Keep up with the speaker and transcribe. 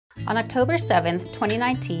On October 7,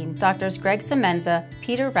 2019, Drs. Greg Semenza,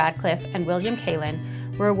 Peter Ratcliffe, and William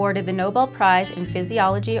Kaelin were awarded the Nobel Prize in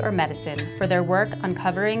Physiology or Medicine for their work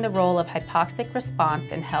uncovering the role of hypoxic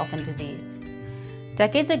response in health and disease.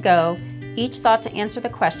 Decades ago, each sought to answer the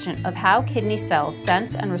question of how kidney cells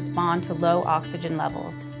sense and respond to low oxygen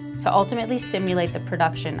levels, to ultimately stimulate the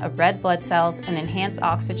production of red blood cells and enhance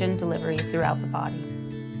oxygen delivery throughout the body.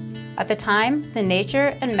 At the time, the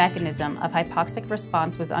nature and mechanism of hypoxic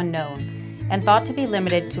response was unknown and thought to be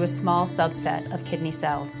limited to a small subset of kidney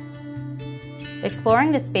cells.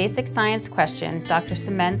 Exploring this basic science question, Dr.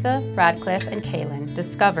 Semenza, Ratcliffe, and Kaelin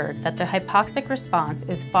discovered that the hypoxic response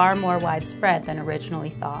is far more widespread than originally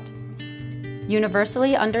thought,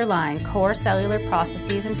 universally underlying core cellular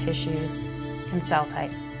processes and tissues and cell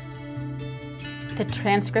types. The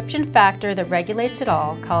transcription factor that regulates it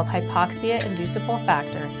all, called hypoxia-inducible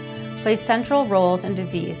factor, plays central roles in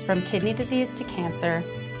disease from kidney disease to cancer,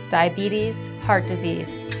 diabetes, heart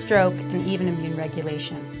disease, stroke, and even immune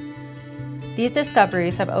regulation. These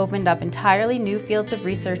discoveries have opened up entirely new fields of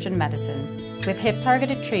research in medicine, with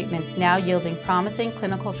HIP-targeted treatments now yielding promising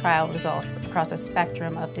clinical trial results across a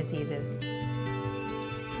spectrum of diseases.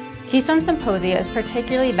 Keystone Symposia is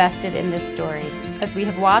particularly vested in this story, as we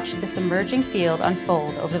have watched this emerging field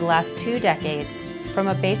unfold over the last 2 decades, from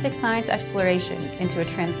a basic science exploration into a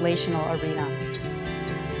translational arena.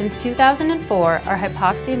 Since 2004, our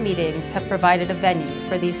hypoxia meetings have provided a venue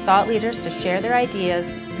for these thought leaders to share their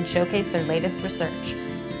ideas and showcase their latest research,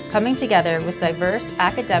 coming together with diverse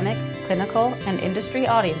academic, clinical, and industry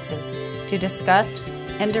audiences to discuss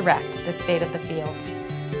and direct the state of the field.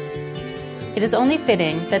 It is only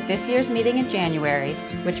fitting that this year's meeting in January,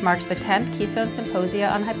 which marks the 10th Keystone Symposia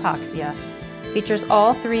on Hypoxia, features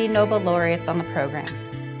all 3 Nobel laureates on the program.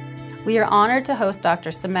 We are honored to host Dr.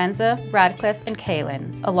 Semenza, Ratcliffe, and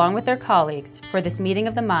Kaelin, along with their colleagues, for this meeting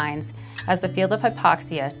of the minds as the field of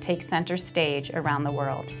hypoxia takes center stage around the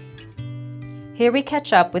world. Here we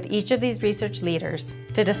catch up with each of these research leaders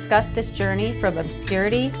to discuss this journey from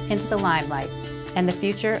obscurity into the limelight and the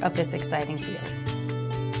future of this exciting field.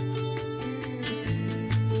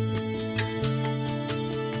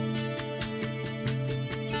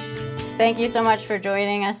 Thank you so much for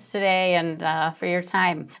joining us today and for your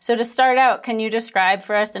time. So to start out, can you describe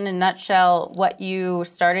for us in a nutshell what you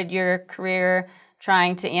started your career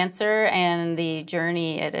trying to answer and the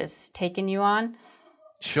journey it has taken you on?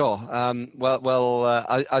 Sure.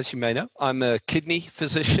 As you may know, I'm a kidney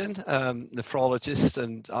physician, nephrologist,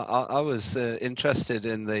 and I was interested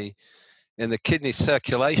in the kidney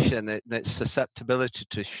circulation and its susceptibility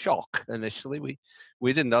to shock. Initially,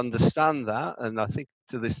 we didn't understand that, and I think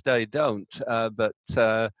to this day don't. But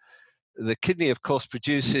the kidney, of course,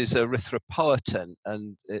 produces erythropoietin,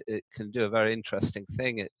 and it can do a very interesting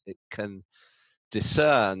thing. It can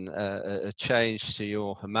discern a change to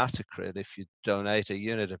your hematocrit if you donate a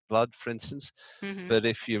unit of blood, for instance. Mm-hmm. But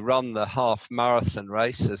if you run the half marathon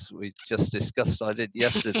race, as we just discussed, I did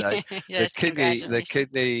yesterday, yes, the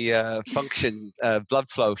kidney function, blood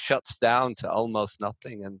flow shuts down to almost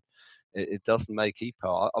nothing, and it doesn't make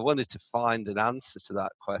EPO. I wanted to find an answer to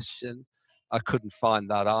that question. I couldn't find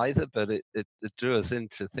that either, but it drew us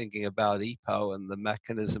into thinking about EPO and the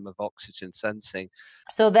mechanism of oxygen sensing.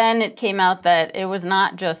 So then it came out that it was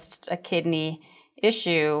not just a kidney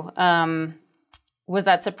issue. Was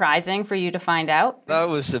that surprising for you to find out? That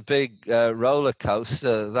was a big roller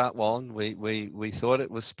coaster, that one. We thought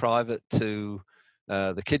it was private to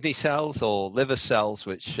the kidney cells or liver cells,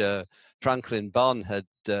 which Franklin Bunn had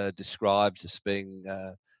described as being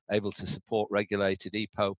able to support regulated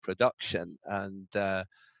EPO production. And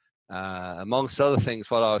amongst other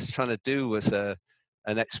things, what I was trying to do was an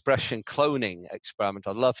expression cloning experiment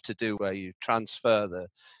I love to do, where you transfer the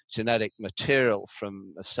genetic material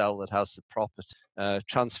from a cell that has the property,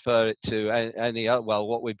 transfer it to any other, well,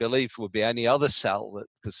 what we believed would be any other cell,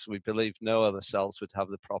 because we believed no other cells would have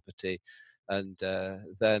the property, and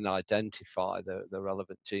then identify the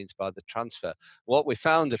relevant genes by the transfer. What we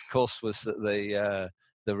found, of course, was that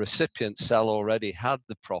the recipient cell already had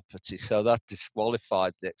the property, so that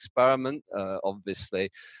disqualified the experiment, obviously,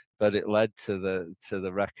 but it led to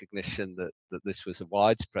the recognition that this was a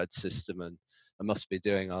widespread system and I must be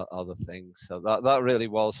doing other things. So that really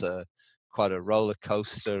was quite a roller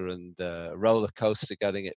coaster, and roller coaster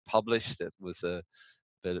getting it published. It was a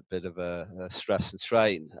bit of a stress and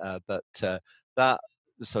strain, but that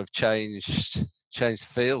sort of changed the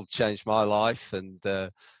field, changed my life, and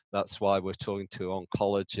that's why we're talking to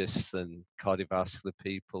oncologists and cardiovascular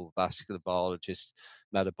people, vascular biologists,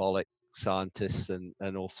 metabolic scientists,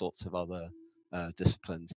 and all sorts of other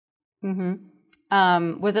disciplines. Mm-hmm.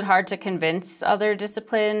 Was it hard to convince other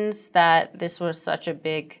disciplines that this was such a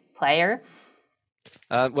big player?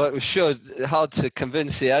 Well, it was sure hard to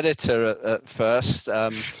convince the editor at first,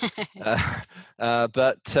 but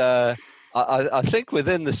I think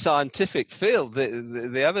within the scientific field,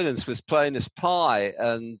 the evidence was plain as pie,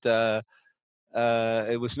 and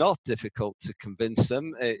it was not difficult to convince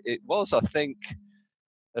them. It was, I think,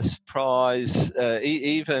 a surprise,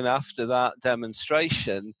 even after that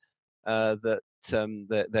demonstration, that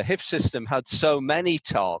the HIF system had so many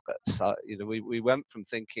targets. We went from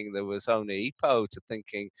thinking there was only EPO to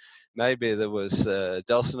thinking maybe there was a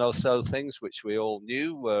dozen or so things which we all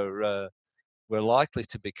knew were likely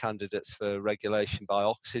to be candidates for regulation by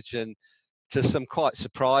oxygen, to some quite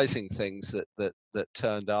surprising things that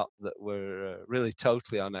turned up that were really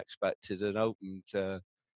totally unexpected and opened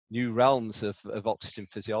new realms of oxygen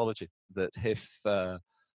physiology. That HIF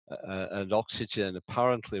and oxygen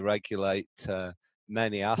apparently regulate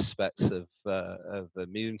many aspects of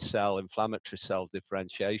immune cell, inflammatory cell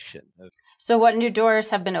differentiation. So what new doors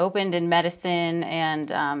have been opened in medicine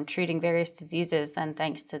and treating various diseases then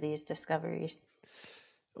thanks to these discoveries?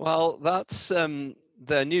 Well, that's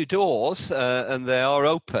they're new doors, and they are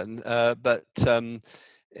open, but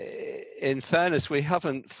in fairness, we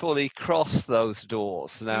haven't fully crossed those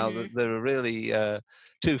doors. Now, there are really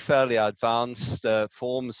two fairly advanced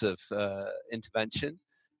forms of intervention.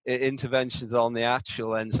 Interventions on the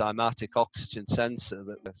actual enzymatic oxygen sensor,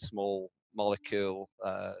 that a small molecule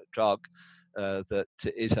drug that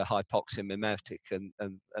is a hypoxia mimetic, and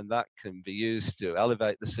that can be used to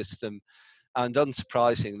elevate the system and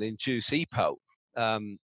unsurprisingly induce EPO.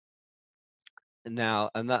 Now,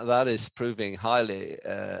 and that is proving highly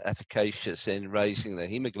efficacious in raising the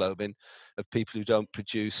hemoglobin of people who don't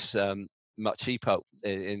produce much EPO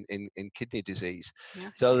in kidney disease. Okay.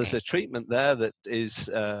 So there's a treatment there that is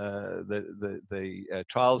the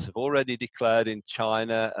trials have already declared in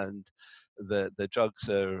China, and the drugs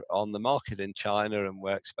are on the market in China, and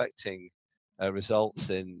we're expecting results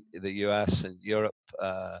in the US and Europe,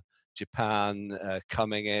 Japan,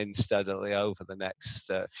 coming in steadily over the next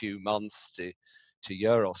few months to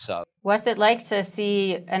year or so. What's it like to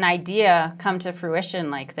see an idea come to fruition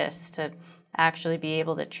like this, to actually be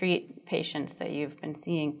able to treat patients that you've been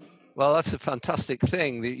seeing? Well, that's a fantastic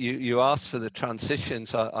thing. You asked for the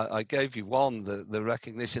transitions. I gave you one, the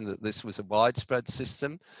recognition that this was a widespread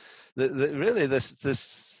system. That really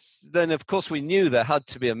then of course we knew there had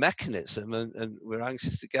to be a mechanism, and we're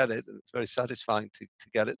anxious to get it. It's very satisfying to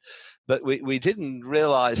get it, but we didn't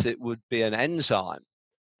realize it would be an enzyme.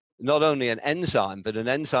 Not only an enzyme, but an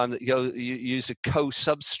enzyme that you use a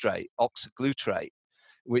co-substrate, oxyglutarate,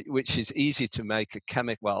 which is easy to make a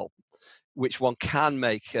chemical, which one can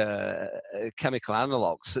make chemical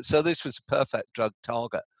analogs. So this was a perfect drug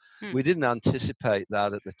target. We didn't anticipate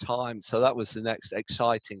that at the time. So that was the next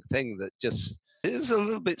exciting thing that just is a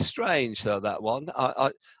little bit strange, though, that one.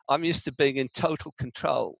 I'm used to being in total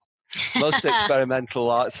control. Most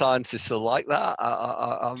experimental scientists are like that.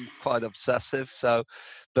 I'm quite obsessive. So,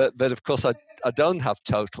 but of course, I don't have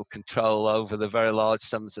total control over the very large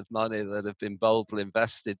sums of money that have been boldly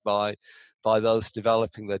invested by those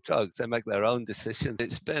developing their drugs. They make their own decisions.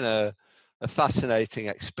 It's been a fascinating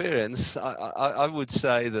experience. I would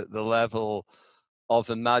say that the level of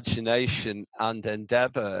imagination and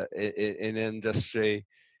endeavor in industry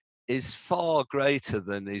is far greater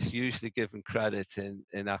than is usually given credit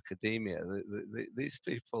in academia. These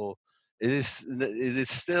people, it is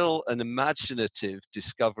still an imaginative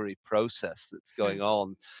discovery process that's going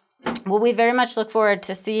on. Well, we very much look forward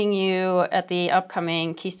to seeing you at the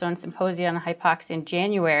upcoming Keystone Symposia on hypoxia in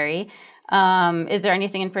January. Is there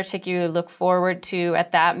anything in particular you look forward to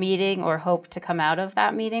at that meeting or hope to come out of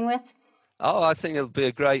that meeting with? Oh, I think it'll be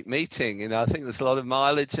a great meeting. I think there's a lot of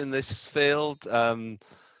mileage in this field.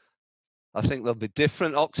 I think there'll be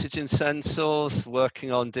different oxygen sensors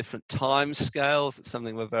working on different time scales. It's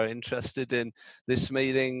something we're very interested in. This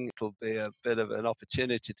meeting will be a bit of an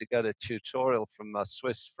opportunity to get a tutorial from our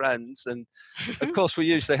Swiss friends. And of course, we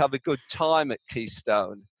usually have a good time at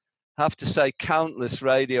Keystone. I have to say, countless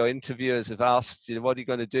radio interviewers have asked, what are you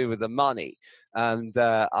going to do with the money? And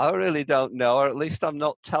I really don't know, or at least I'm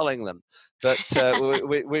not telling them. But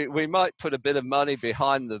we might put a bit of money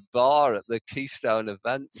behind the bar at the Keystone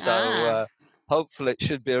event. So hopefully it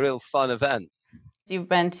should be a real fun event. You've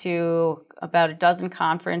been to about a dozen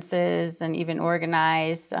conferences and even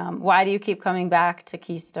organized. Why do you keep coming back to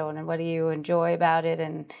Keystone, and what do you enjoy about it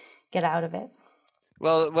and get out of it?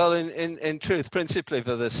 Well, in truth, principally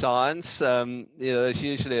for the science, there's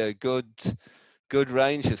usually a good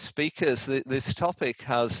range of speakers. This topic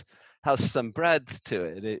has some breadth to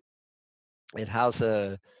it. It has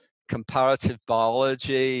a comparative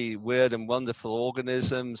biology, weird and wonderful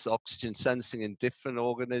organisms, oxygen sensing in different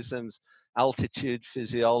organisms, altitude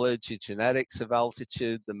physiology, genetics of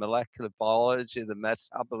altitude, the molecular biology, the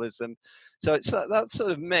metabolism. So it's that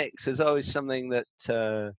sort of mix is always something that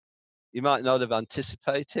you might not have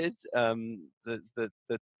anticipated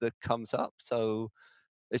that comes up. So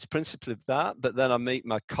it's principally that, but then I meet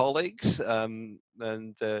my colleagues, and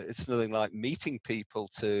it's nothing like meeting people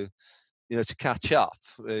to to catch up,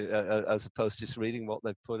 as opposed to just reading what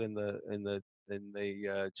they put in the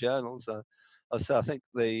journals. So I think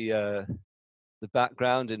the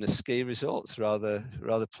background in a ski resort's rather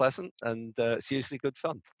pleasant, and it's usually good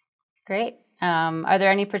fun. Great. Are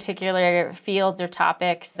there any particular fields or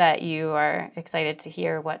topics that you are excited to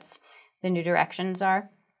hear what's the new directions are?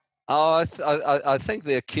 Oh, I think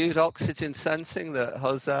the acute oxygen sensing that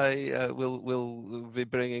José will be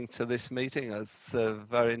bringing to this meeting is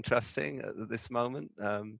very interesting at this moment.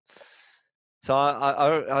 So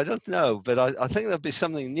I don't know, but I think there'll be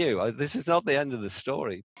something new. This is not the end of the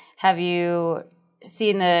story. Have you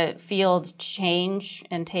seen the field change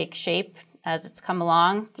and take shape as it's come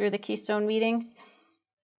along through the Keystone meetings?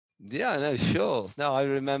 Yeah, no, sure. No, I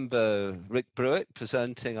remember Rick Brewitt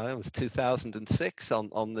presenting, I think it was 2006,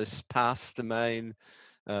 on this past domain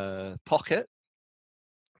pocket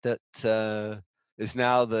that is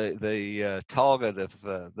now the target of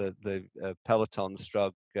the Peloton's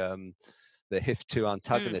drug, the HIF2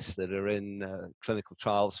 antagonists that are in clinical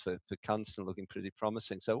trials for cancer, looking pretty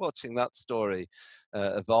promising. So watching that story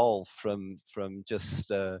evolve from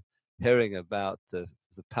just hearing about the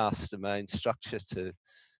past domain structure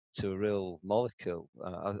to a real molecule,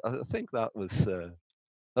 I think that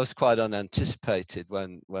was quite unanticipated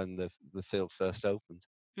when the field first opened.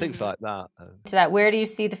 Things like that. To that, where do you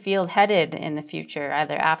see the field headed in the future,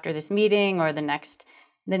 either after this meeting or the next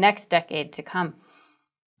decade to come?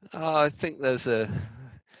 I think there's a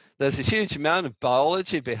huge amount of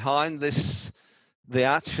biology behind this. The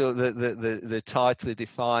actual the tightly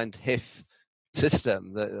defined HIF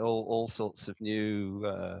system, that all sorts of new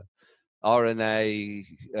RNA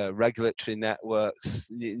regulatory networks,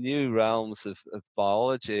 new realms of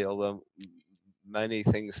biology, although many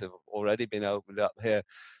things have already been opened up here.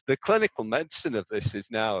 The clinical medicine of this is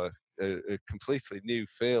now a completely new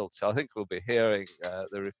field. So I think we'll be hearing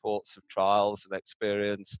the reports of trials and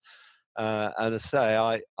experience. And as I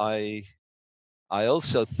say, I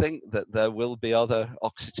also think that there will be other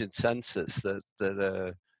oxygen sensors that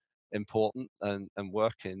are important and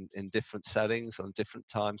work in different settings on different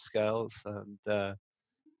time scales. And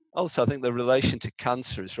also, I think the relation to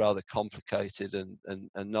cancer is rather complicated and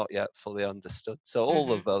not yet fully understood. So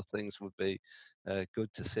all of those things would be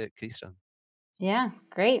good to see at Keystone. Yeah,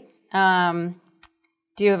 great. Do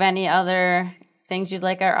you have any other things you'd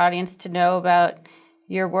like our audience to know about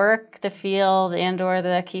your work, the field, and/or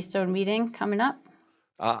the Keystone meeting coming up?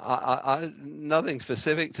 Nothing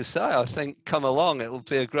specific to say. I think come along; it will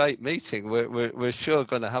be a great meeting. We're sure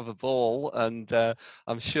going to have a ball, and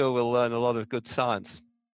I'm sure we'll learn a lot of good science.